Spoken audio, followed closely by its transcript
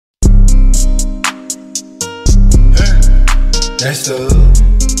That's up.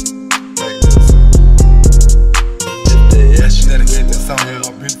 Like this. If they ask you to get this song here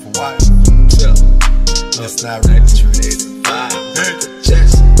on beautiful wife, it's not ready to trade.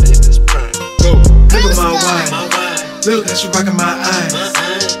 Jackson, in this prime. Go. Look at my wife. Look how she rockin' my eyes.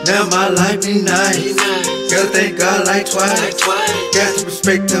 Now my life be nice. Gotta thank God like twice. Got to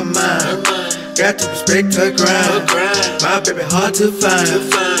respect her mind. Got to respect her grind. My baby hard to find,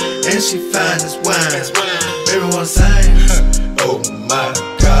 and she fine as wine. Baby wanna sing. Oh my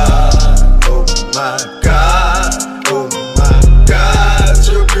God, oh my God, oh my God,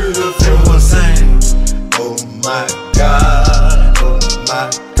 you're beautiful. Baby wanna sing. Oh my God, oh my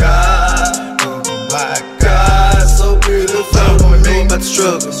God, oh my God, so beautiful. My woman know about the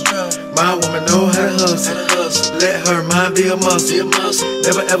struggle. My woman know how to hustle. Let her mind be a muscle.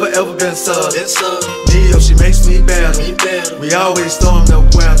 Never ever ever been soft. Neo, she makes me better. We always storm the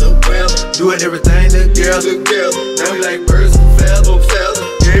weather. Doing everything together. Now we like birds and feathers.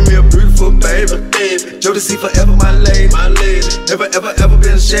 Gave me a beautiful baby. Joe to see forever my lady. Never ever ever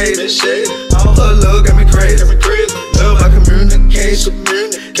been shady. All her love got me crazy. Love my communication.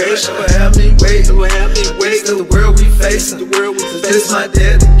 Can't ever have me waiting. Waste of the world we facing. This is my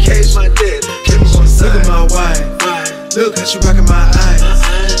dedication. Look at my wife. Look how she rockin' my eyes.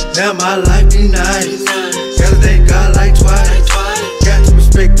 Now my life be nice. Gotta thank God like twice. Got to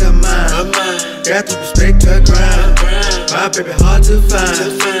respect her mind. Got to respect her grind. My baby hard to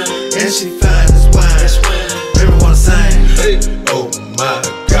find, and she fine as wine. Baby wanna sing. Oh my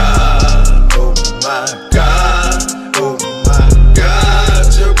God, oh my God, oh my God,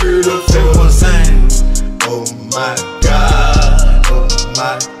 you're beautiful. Baby wanna sing. Oh my God, oh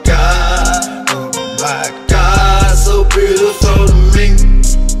my God, oh my God, so beautiful to me.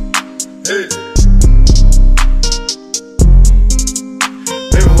 Hey.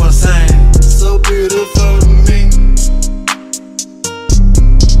 Baby wanna sing. So beautiful to me.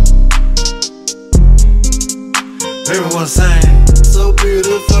 Baby wanna sing. So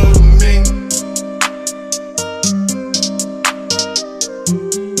beautiful to me.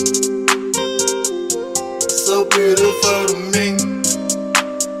 So beautiful to me.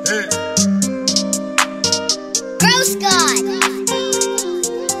 Hey. Gross God.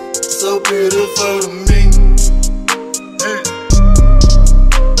 So beautiful to me.